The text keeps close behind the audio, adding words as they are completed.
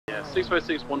Yeah,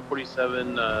 6x6,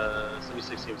 147,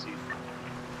 76 CMC.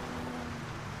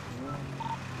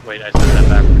 Wait, I said that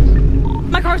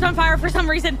backwards. My car's on fire for some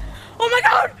reason. Oh my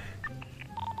god!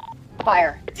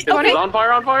 Fire. Is it on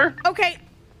fire? On fire? Okay.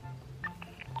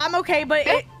 I'm okay, but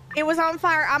it was on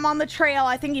fire. I'm on the trail.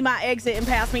 I think he might exit and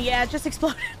pass me. Yeah, it just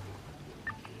exploded.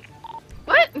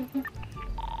 What?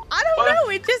 I don't know.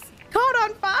 It just caught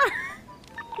on fire.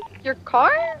 Your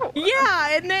car?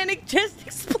 Yeah, and then it just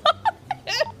exploded.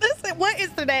 What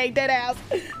is today, deadass?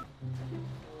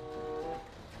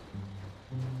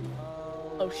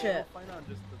 Oh shit.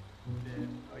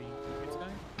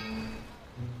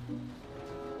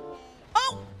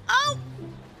 Oh!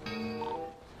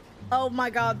 Oh my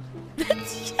god.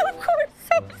 That's you, of course.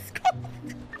 So scared.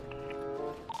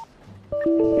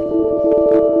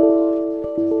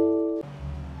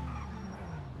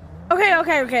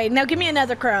 Okay. Now give me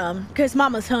another crumb, because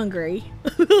Mama's hungry.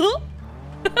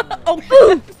 Oh.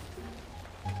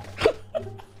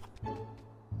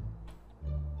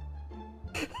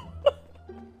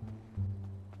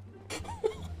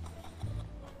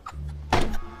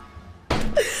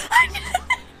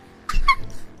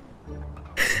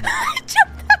 I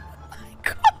jumped out of my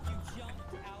car.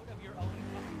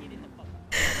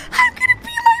 I'm gonna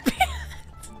pee my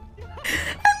pants.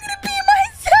 I'm gonna pee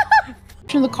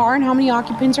myself. The car and how many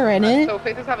occupants are in it. So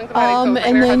Faith is having some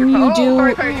and then you do.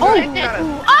 Sorry,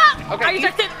 Okay. I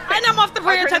ejected, and I'm off the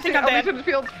bridge. I think I'm dead.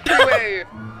 Field freeway.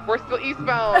 We're still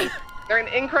eastbound. They're in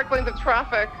incorrect lanes of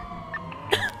traffic.